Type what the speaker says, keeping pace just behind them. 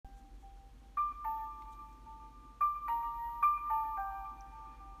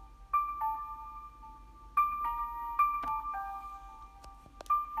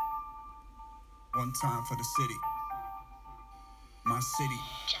one time for the city. My city.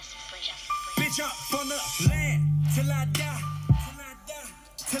 Bitch up from the land till I die.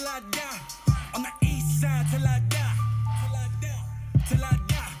 Till I die. On the east side till I die. Till I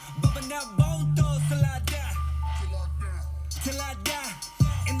die. Bumping out bone thugs till I die. Till I die.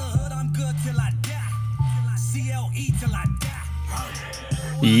 In the hood I'm good till I die. CLE till I die.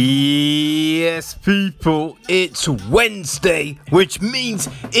 Yes, people, it's Wednesday, which means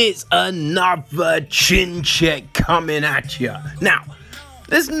it's another chin check coming at you. Now,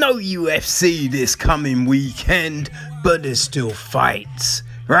 there's no UFC this coming weekend, but there's still fights,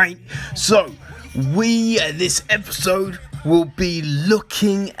 right? So, this episode will be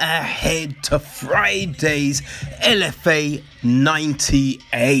looking ahead to Friday's LFA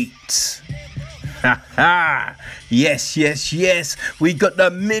 98. Yes. We got the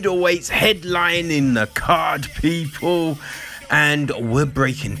middleweights headline in the card, people, and we're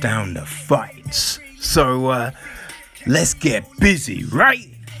breaking down the fights. So, let's get busy, right?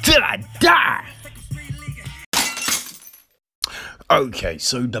 Till I die. Okay,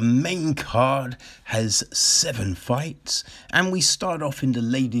 so the main card has 7 fights, and we start off in the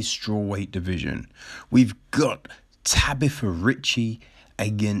ladies strawweight division. We've got Tabitha Ricci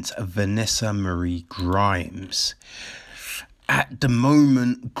against Vanessa Marie Grimes. At the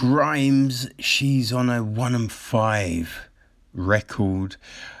moment, Grimes, she's on a 1-5 record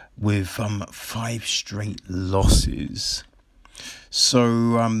with 5 straight losses.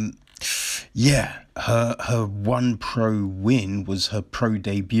 So, her one pro win was her pro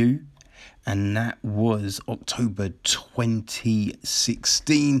debut, and that was October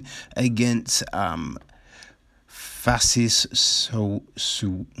 2016 against Fassis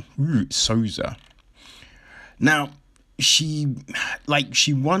Souza. Now, she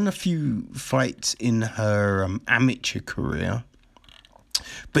won a few fights in her amateur career,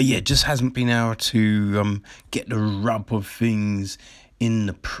 but just hasn't been able to get the rub of things in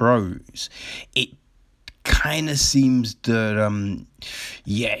the pros. It kind of seems that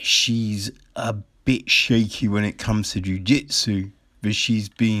she's a bit shaky when it comes to jiu-jitsu. But she's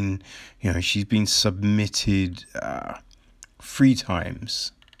been submitted 3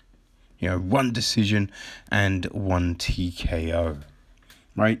 times. 1 decision and 1 TKO.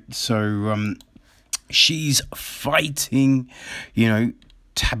 Right? So, she's fighting,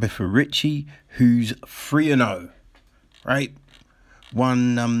 Tabitha Ricci, who's 3-0. Right?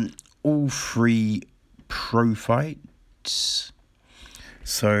 Won all 3 pro fights.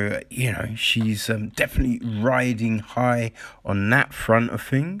 So, she's definitely riding high on that front of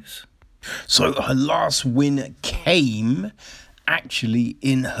things. So, her last win came actually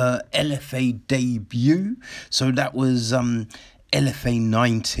in her LFA debut. So, that was LFA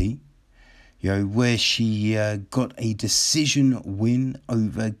 90, where she got a decision win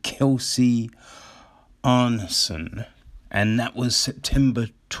over Kelsey Arneson. And that was September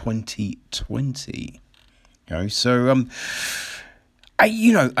 2020. So,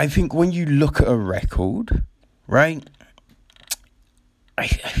 I think when you look at a record, right, I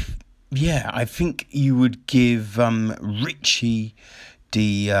think you would give Ricci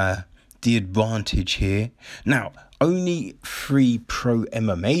the advantage here. Now, only 3 pro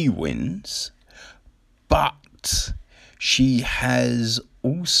MMA wins, but she has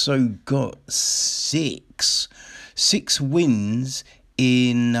also got 6 wins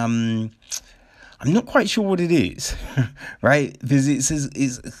in I'm not quite sure what it is, right? Because it says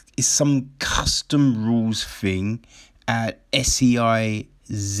it's some custom rules thing at SEIZA,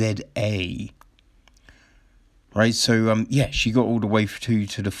 right? So she got all the way to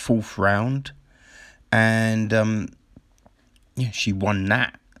the 4th round, and she won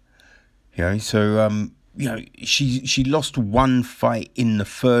that. So she lost 1 fight in the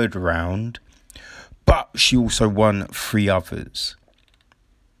 3rd round, but she also won 3 others.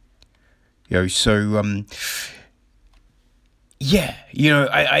 So,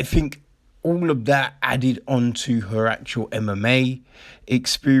 I think all of that added on to her actual MMA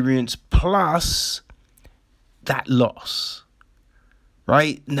experience, plus that loss,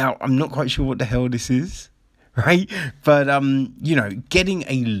 right? Now, I'm not quite sure what the hell this is, right? But, getting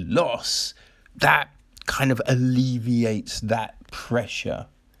a loss, that kind of alleviates that pressure.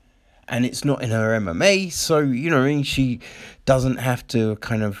 And it's not in her MMA, so, she doesn't have to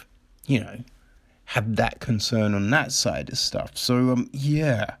kind of, have that concern on that side of stuff. So,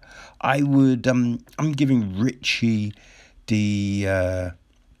 I would, I'm giving Ricci I'm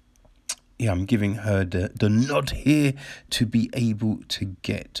giving her the nod here to be able to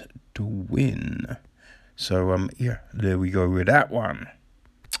get the win. So, there we go with that one.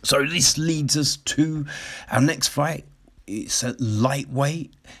 So, this leads us to our next fight it's at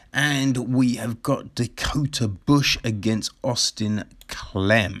lightweight, and we have got Dakota Bush against Austin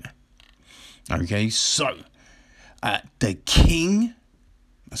Clem. Okay, so the King,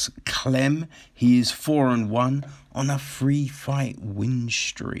 that's Clem, he is 4-1 on a 3-fight win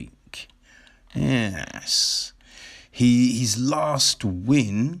streak. Yes, his last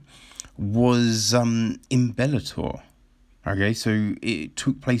win was in Bellator. Okay, so it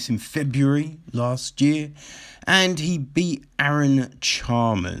took place in February last year, and he beat Aaron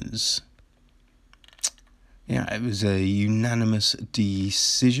Chalmers. Yeah, it was a unanimous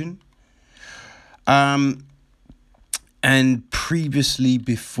decision. And previously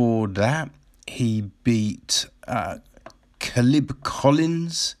before that, he beat Caleb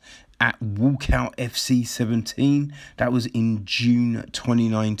Collins at Walkout FC 17. That was in June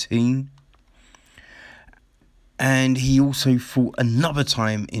 2019. And he also fought another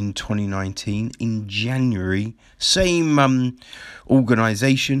time in 2019, in January. Same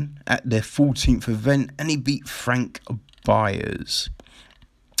organisation at their 14th event. And he beat Frank Byers.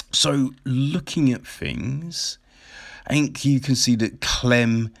 So looking at things, I think you can see that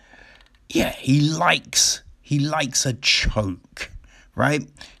Clem, yeah, he likes a choke, right?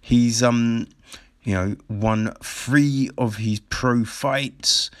 He's won 3 of his pro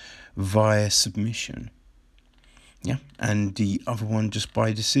fights via submission. Yeah, and the other one just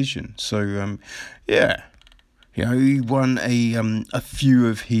by decision. So, he won a few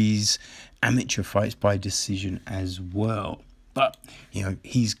of his amateur fights by decision as well. But,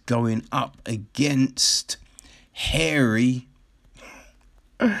 he's going up against Hairy.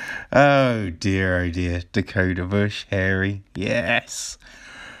 Oh dear, Dakota Bush, Hairy, yes.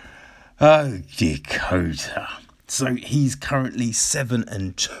 Oh, Dakota. So, he's currently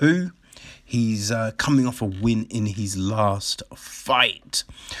 7-2. He's coming off a win in his last fight,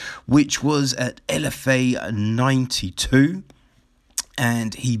 which was at LFA 92.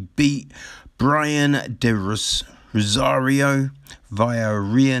 And he beat Brian De Rosario via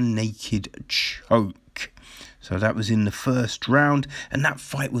rear naked choke. So that was in the first round. And that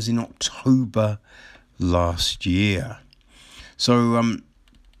fight was in October last year. So,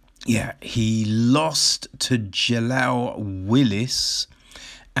 he lost to Jalal Willis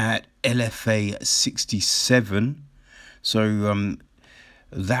at LFA 67. So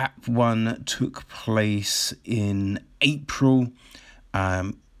that one took place in May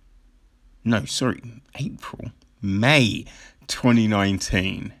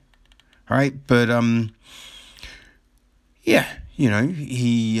 2019. All right, but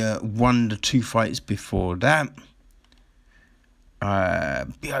he won the 2 fights before that.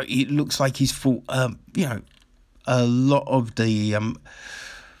 It looks like he's fought a lot of the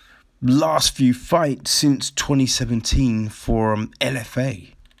last few fights since 2017 for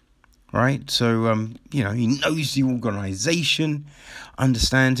LFA, right? So, he knows the organisation,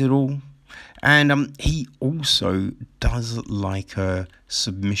 understands it all, and he also does like a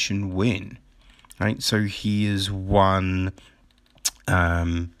submission win, right? So he has won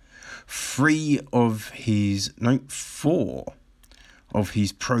 4 of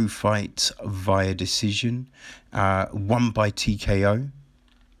his pro fights via decision, 1 by TKO.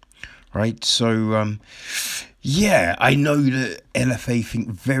 Right, so, I know that LFA think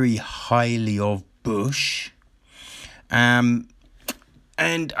very highly of Bush. And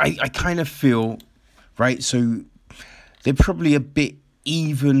I kind of feel, right, so they're probably a bit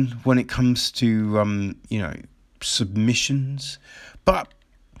even when it comes to, submissions. But,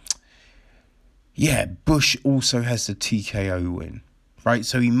 Bush also has the TKO win, right?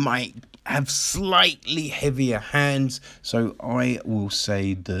 So he might have slightly heavier hands, so I will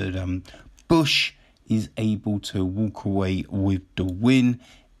say that Bush is able to walk away with the win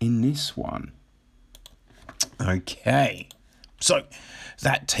in this one. Okay, so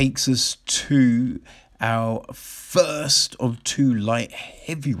that takes us to our first of 2 light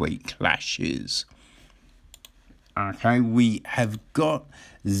heavyweight clashes. Okay, we have got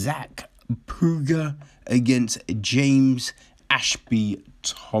Zach Puga against James Ashby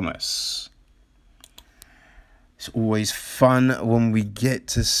Thomas. It's always fun when we get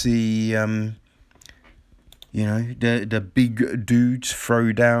to see, the big dudes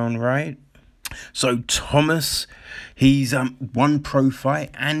throw down, right? So Thomas, he's 1 pro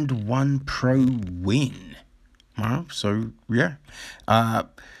fight and 1 pro win. Well, so yeah,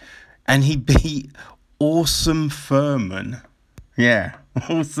 and he beat Awesome Furman. Yeah,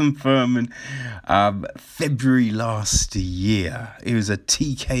 Awesome Furman, February last year. It was a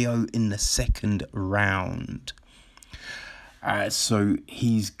TKO in the 2nd round. So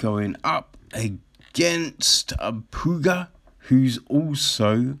he's going up against Puga, who's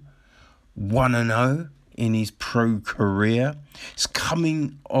also 1-0 in his pro career. He's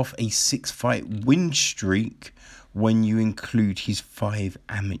coming off a 6-fight win streak when you include his 5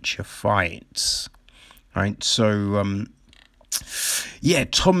 amateur fights. Right, so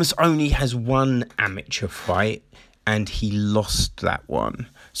Thomas only has 1 amateur fight and he lost that one.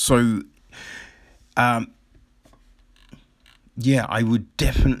 So I would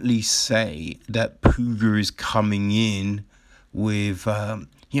definitely say that Puga is coming in with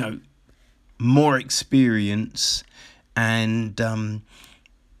more experience and a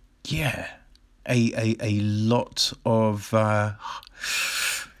lot of a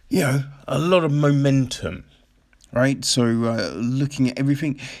lot of momentum, right? So looking at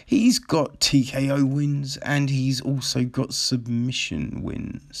everything, he's got TKO wins and he's also got submission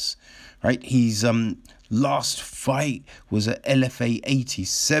wins, right? He's last fight was at LFA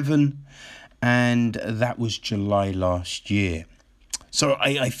 87 and that was July last year. So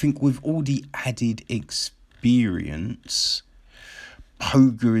I think with all the added experience,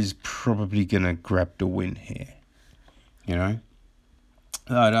 Puga is probably going to grab the win here,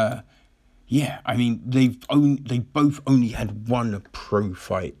 But, I mean, they both only had 1 pro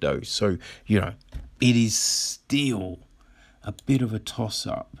fight, though. So, it is still a bit of a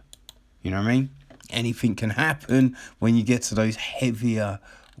toss-up. You know what I mean? Anything can happen when you get to those heavier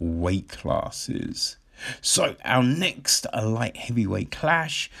weight classes. So our next light heavyweight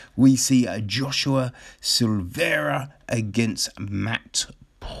clash, we see Joshua Silveira against Matt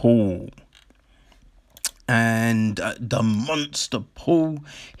Paul. And the monster Paul,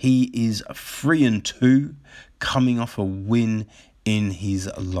 he is 3-2, coming off a win in his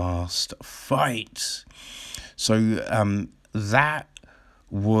last fight. So that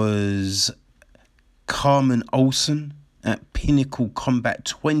was Carmen Olsen at Pinnacle Combat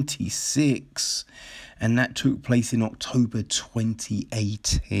 26, and that took place in October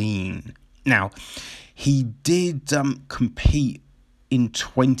 2018. Now, he did compete in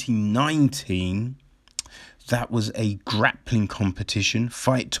 2019. That was a grappling competition,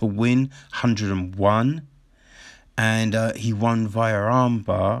 fight to win, 101, and he won via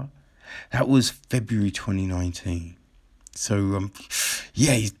armbar. That was February 2019. So,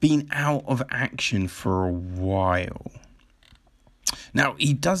 he's been out of action for a while. Now,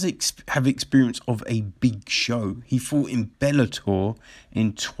 he does have experience of a big show. He fought in Bellator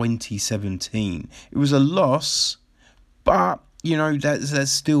in 2017. It was a loss, but,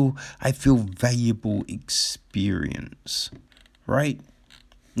 that's still, I feel, valuable experience, right?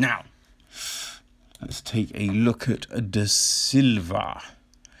 Now, let's take a look at Da Silva.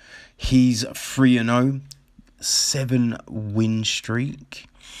 He's 3-0, 7 win streak.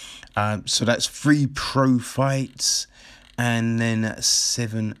 So that's 3 pro fights and then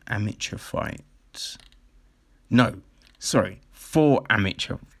 7 amateur fights. No, sorry, 4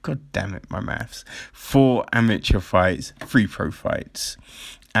 amateur. God damn it, my maths. 4 amateur fights, 3 pro fights.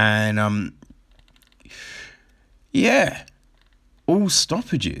 And all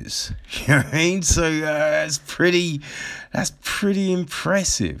stoppages. You know what I mean? So that's pretty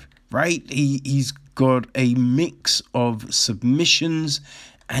impressive, right? He's got a mix of submissions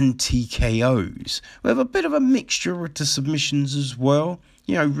and TKOs. We have a bit of a mixture with the submissions as well.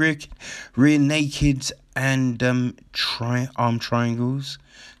 Rear nakeds and arm triangles.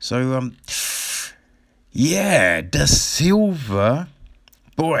 So Da Silva,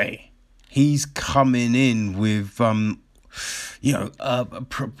 boy, he's coming in with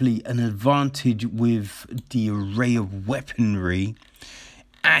probably an advantage with the array of weaponry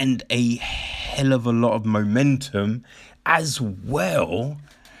and a hell of a lot of momentum, as well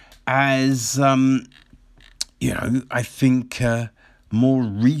as I think more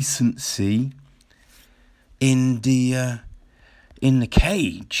recency in the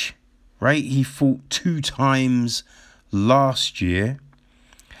cage, right? He fought 2 times last year,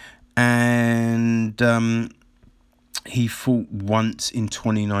 and he fought once in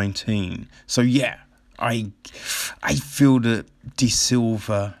 2019. So I feel that Da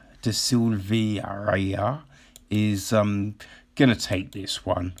Silveira is gonna take this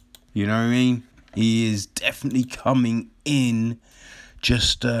one. You know what I mean? He is definitely coming in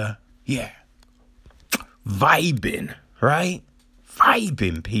just vibing, right?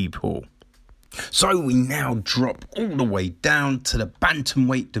 Vibing, people. So we now drop all the way down to the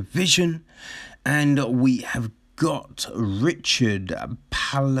bantamweight division, and we have got Richard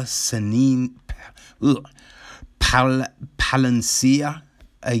Palencia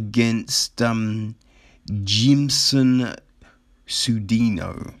against Jimson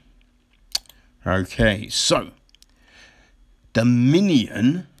Sudino. Okay, so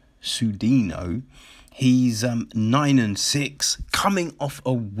Dominion Sudino, he's 9-6, coming off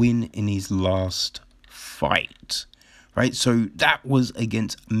a win in his last fight. Right, so that was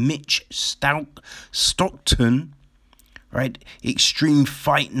against Mitch Stockton, right? Extreme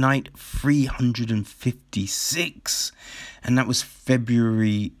Fight Night 356, and that was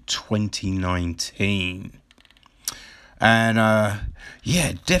February 2019. And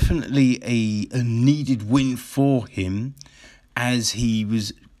yeah, definitely a needed win for him, as he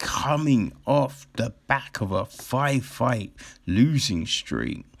was coming off the back of a 5-fight losing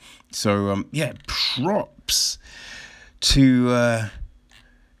streak. So yeah, props to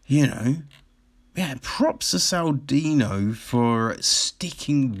props to Saldino for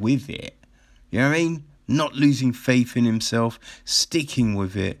sticking with it. You know what I mean? Not losing faith in himself, sticking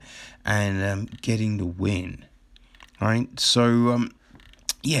with it, and getting the win. Right? So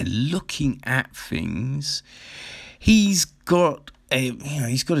yeah, looking at things, he's got a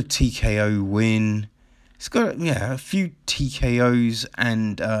TKO win. He's got a few TKOs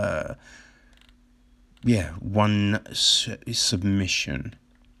and one submission,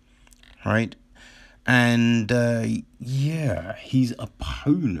 right? And his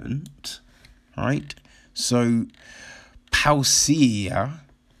opponent, right? So Pausia,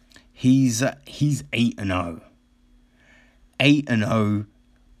 he's 8-0. 8-0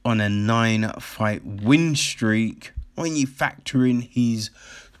 on a 9-fight win streak when you factor in his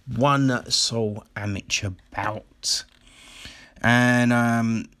one sole amateur bout.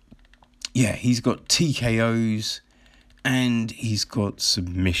 And he's got TKOs and he's got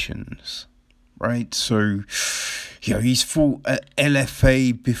submissions, right? So he's fought at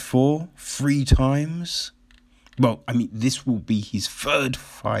LFA before 3 times. Well, I mean, this will be his 3rd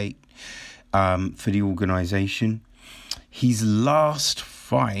fight for the organization. His last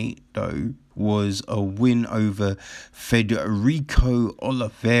fight, though, was a win over Federico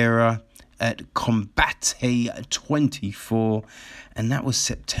Oliveira at Combate 24, and that was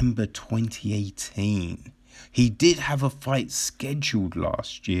September 2018. He did have a fight scheduled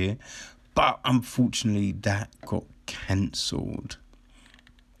last year, but unfortunately that got cancelled.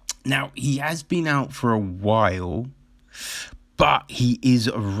 Now, he has been out for a while, but he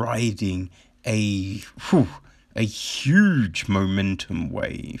is riding a huge momentum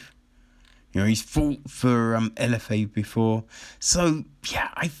wave. He's fought for LFA before. So, yeah,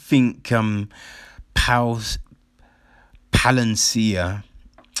 I think Palencia,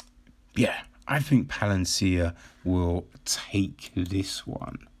 I think Palencia will take this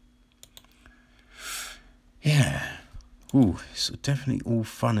one. Yeah. It's definitely all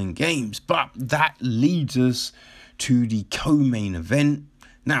fun and games. But that leads us to the co-main event.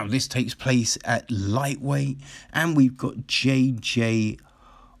 Now, this takes place at lightweight, and we've got JJ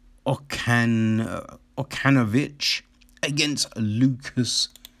Okanovic against Lucas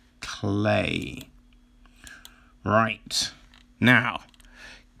Clay. Right. Now,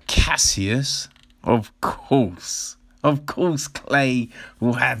 Cassius, of course, Clay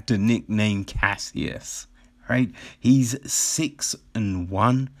will have the nickname Cassius, right? He's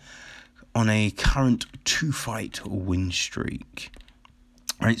 6-1 on a current 2-fight win streak.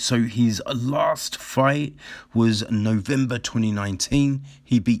 Right, so his last fight was November 2019.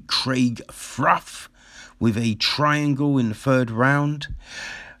 He beat Craig Fruff with a triangle in the 3rd round.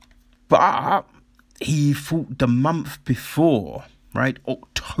 But he fought the month before, right,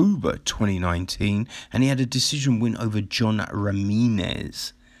 October 2019, and he had a decision win over John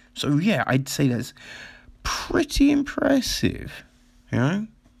Ramirez. So, yeah, I'd say that's pretty impressive,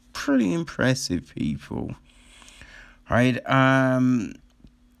 pretty impressive, people. Right,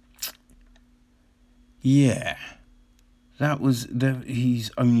 yeah, that was his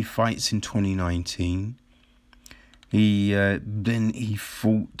only fights in 2019. Then he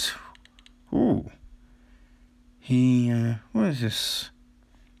fought. What is this?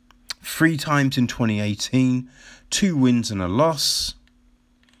 3 times in 2018, 2 wins and a loss.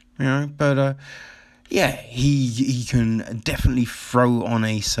 But he can definitely throw on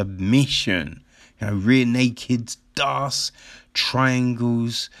a submission. Rear nakeds, darts,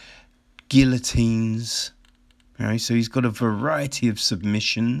 triangles, guillotines, so he's got a variety of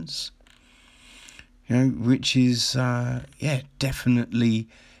submissions, which is definitely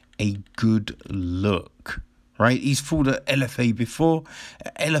a good look, right? He's fought at LFA before,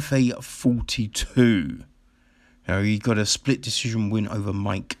 LFA 42. He got a split decision win over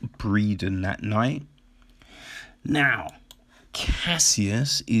Mike Breeden that night. Now,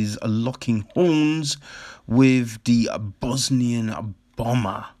 Cassius is locking horns with the Bosnian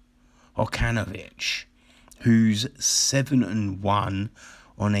bomber Okanovic, who's 7-1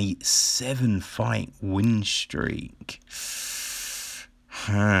 on a 7-fight win streak.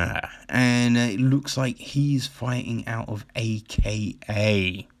 And it looks like he's fighting out of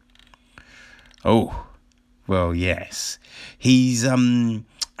AKA. Oh, Well, yes. He's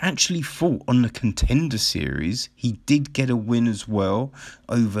actually fought on the Contender Series. He did get a win as well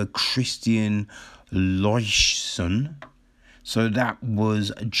over Christian Loisson. So that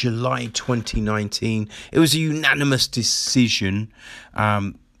was July 2019. It was a unanimous decision,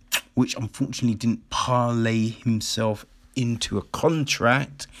 which unfortunately didn't parlay himself into a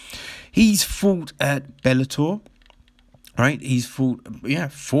contract. He's fought at Bellator, right? He's fought,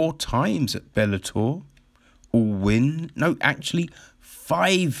 4 times at Bellator. All win. No, actually,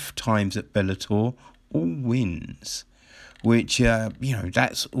 5 times at Bellator. All wins. Which,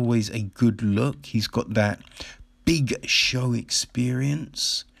 that's always a good look. He's got that big show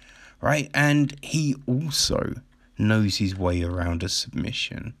experience, right? And he also knows his way around a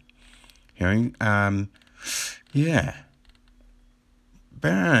submission.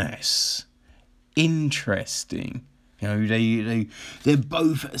 That's interesting. They're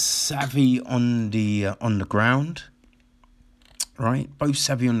both savvy on the ground, right? Both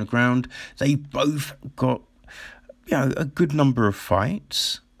savvy on the ground. They both got a good number of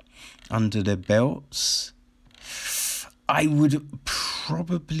fights under their belts. I would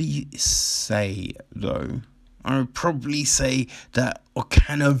probably say that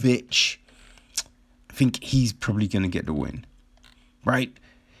Okanovic, I think he's probably going to get the win, right?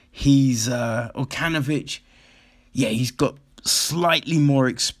 He's Okanovic. Yeah, he's got slightly more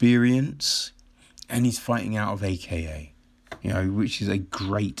experience, and he's fighting out of AKA, which is a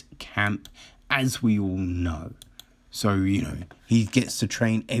great camp, as we all know. So, he gets to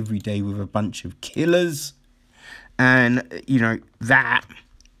train every day with a bunch of killers, and, that,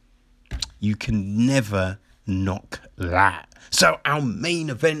 you can never knock that. So, our main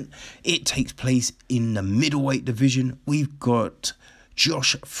event, it takes place in the middleweight division. We've got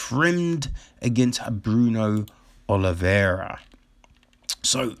Josh Fremd against Bruno Oliveira.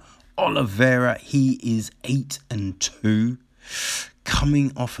 So Oliveira, he is 8-2,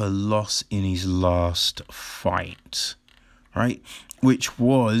 coming off a loss in his last fight, right? Which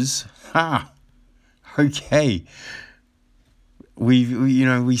was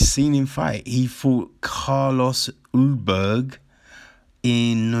we've seen him fight. He fought Carlos Ulberg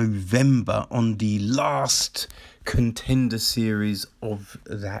in November on the last Contender Series of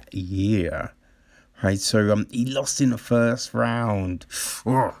that year. Right, so he lost in the first round.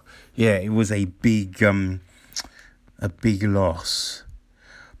 It was a big loss.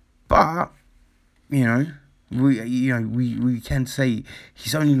 But we can say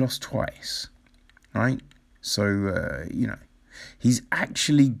he's only lost twice, right? So he's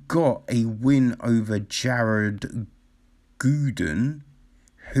actually got a win over Jared Gooden,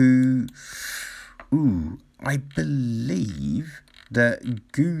 who, I believe that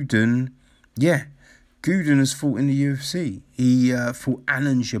Gooden has fought in the UFC. He fought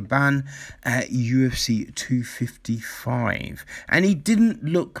Alan Jaban at UFC 255. And he didn't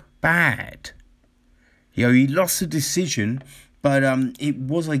look bad. He lost a decision, but it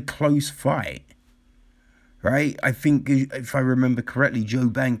was a close fight. Right? I think, if I remember correctly,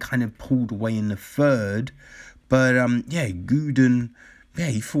 Jaban kind of pulled away in the third. But, Gooden,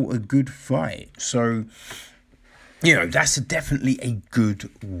 he fought a good fight. So, that's definitely a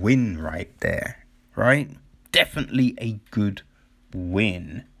good win right there. Right? Definitely a good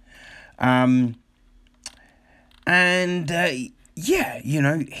win.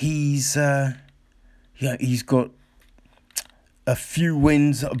 He's got a few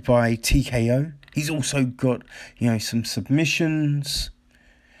wins by TKO. He's also got, some submissions.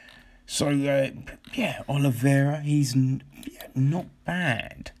 So, Oliveira, he's not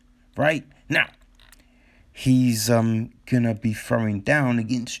bad. Right? Now, he's gonna be throwing down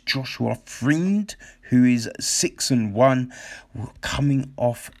against Joshua Fremd, who is 6-1, coming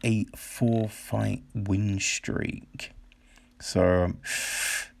off a 4-fight win streak. So,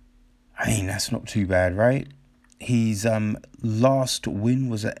 that's not too bad, right? His last win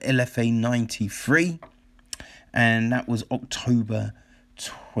was at LFA 93, and that was October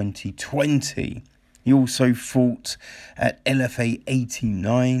 2020. He also fought at LFA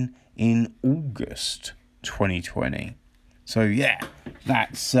 89 in August 2020. So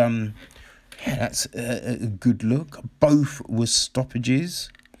that's a good look. Both were stoppages.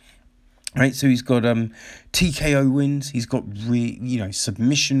 Right, so he's got TKO wins. He's got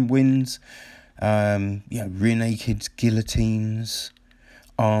submission wins. Rear naked guillotines,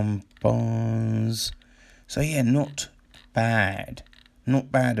 arm bars. So not bad.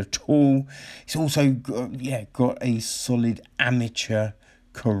 Not bad at all. He's also got a solid amateur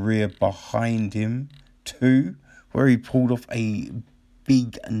career behind him too, where he pulled off a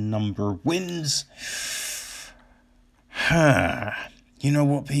big number of wins. You know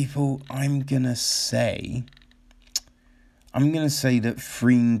what, people? I'm gonna say I'm going to say that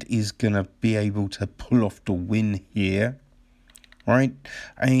Freund is going to be able to pull off the win here. Right?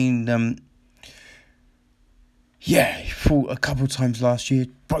 I mean, he fought a couple of times last year,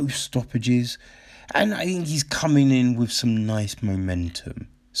 both stoppages. And I think he's coming in with some nice momentum.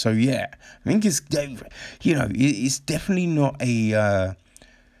 So, I think it's, it's definitely not going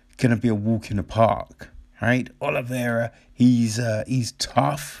to be a walk in the park. Right? Oliveira, he's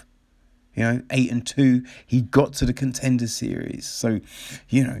tough. 8-2. He got to the Contender Series. So,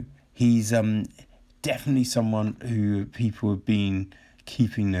 he's definitely someone who people have been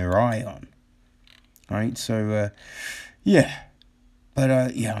keeping their eye on. Right? So, But,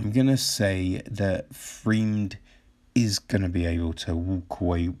 I'm going to say that Freund is going to be able to walk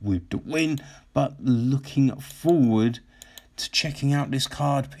away with the win. But looking forward to checking out this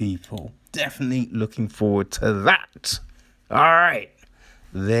card, people. Definitely looking forward to that. All right.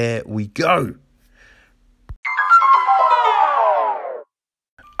 There we go.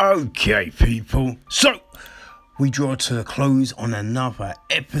 Okay, people. So, we draw to a close on another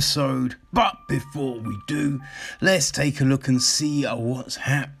episode. But before we do, let's take a look and see what's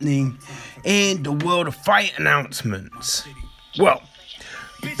happening in the world of fight announcements. Well,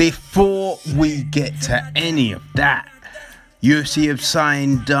 before we get to any of that, UFC have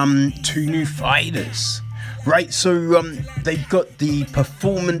signed 2 new fighters. Right, so they've got the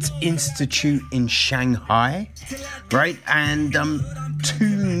Performance Institute in Shanghai, right, and 2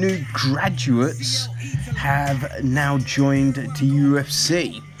 new graduates have now joined the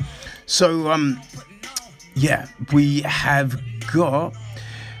UFC. So, we have got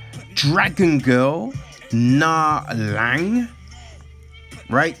Dragon Girl Na Lang,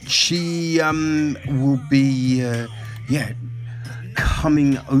 right, she will be,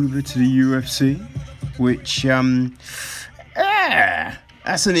 coming over to the UFC. Which, that's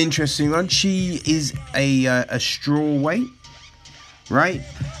an interesting one. She is a strawweight, right?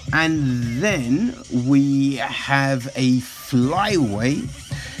 And then we have a flyweight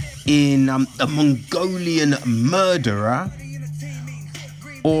in a Mongolian murderer,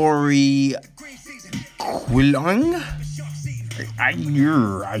 Ori Quilong.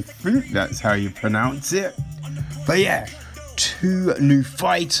 I think that's how you pronounce it. But 2 new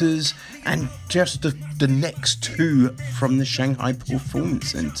fighters and just the next 2 from the Shanghai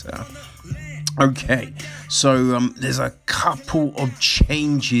Performance Center. Okay, so there's a couple of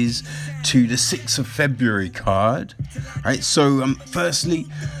changes to the 6th of February card. Right, so firstly,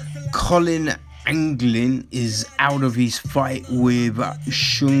 Colin Anglin is out of his fight with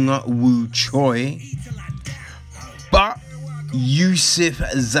Shung Woo Choi, but Yusuf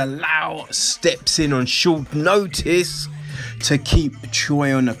Zalal steps in on short notice to keep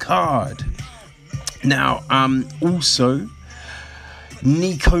Choi on the card. Now, also,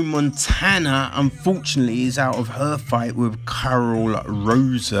 Nico Montana, unfortunately, is out of her fight with Carol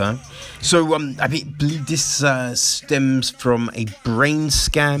Rosa. So, I believe this stems from a brain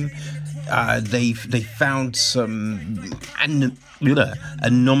scam. They found some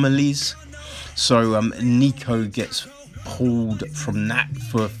anomalies. So, Nico gets pulled from that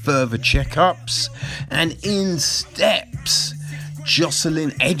for further checkups, and in steps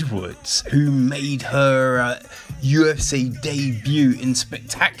Jocelyn Edwards, who made her UFC debut in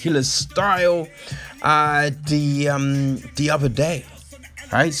spectacular style the other day.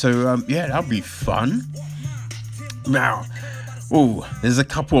 Right, so that'll be fun. Now, there's a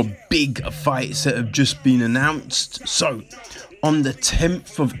couple of big fights that have just been announced. So on the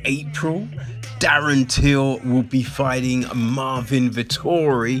 10th of April, Darren Till will be fighting Marvin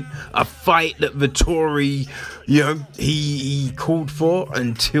Vettori, a fight that Vettori, he called for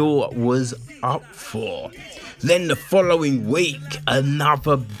and Till was up for. Then the following week,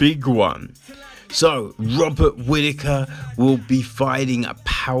 another big one. So Robert Whittaker will be fighting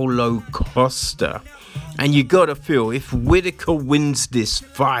Paulo Costa. And you gotta feel, if Whittaker wins this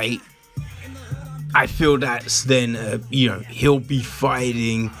fight, I feel that's then, he'll be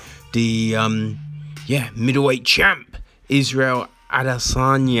fighting the, middleweight champ, Israel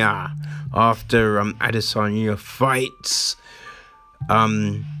Adesanya, after Adesanya fights,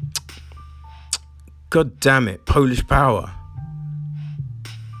 God damn it, Polish Power.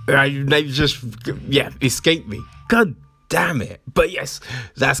 They just, escaped me. God damn it. But yes,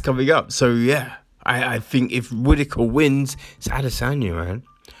 that's coming up. So, I think if Whittaker wins, it's Adesanya, man.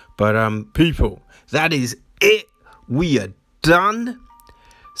 But, people, that is it. We are done.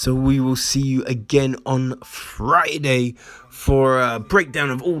 So we will see you again on Friday for a breakdown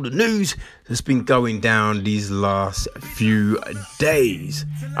of all the news that's been going down these last few days.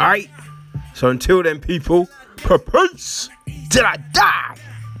 All right? So until then, people, peace till I die.